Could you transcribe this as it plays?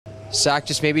Zach,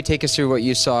 just maybe take us through what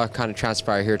you saw kind of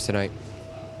transpire here tonight.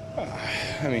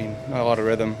 I mean, not a lot of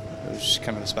rhythm. It was just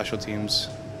kind of a special teams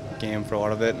game for a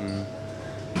lot of it, and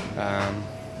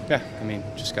yeah, I mean,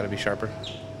 just got to be sharper.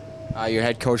 Your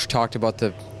head coach talked about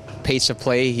the pace of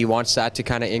play. He wants that to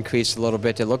kind of increase a little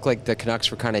bit. It looked like the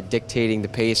Canucks were kind of dictating the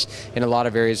pace in a lot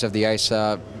of areas of the ice.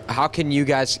 How can you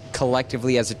guys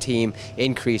collectively as a team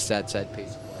increase that set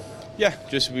pace? Yeah,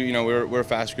 just we're a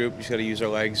fast group. We just got to use our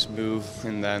legs, move,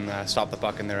 and then stop the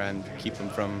puck in their end, keep them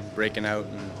from breaking out,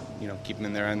 and keep them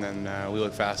in their end. Then we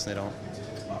look fast, and they don't.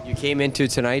 You came into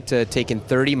tonight taking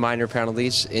 30 minor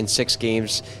penalties in 6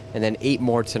 games, and then 8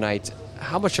 more tonight.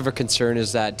 How much of a concern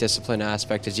is that discipline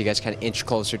aspect as you guys kind of inch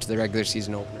closer to the regular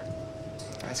season opener?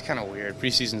 It's kind of weird.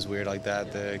 Preseason's weird like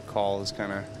that. The call is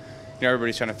kind of,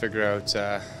 everybody's trying to figure out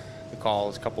the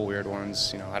calls. A couple weird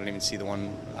ones. I didn't even see the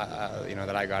one,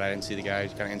 that I got. I didn't see the guy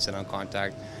kind of instant on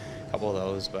contact. A couple of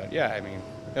those, but yeah, I mean,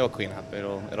 it'll clean up.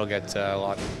 It'll get a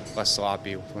lot less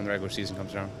sloppy when the regular season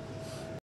comes around.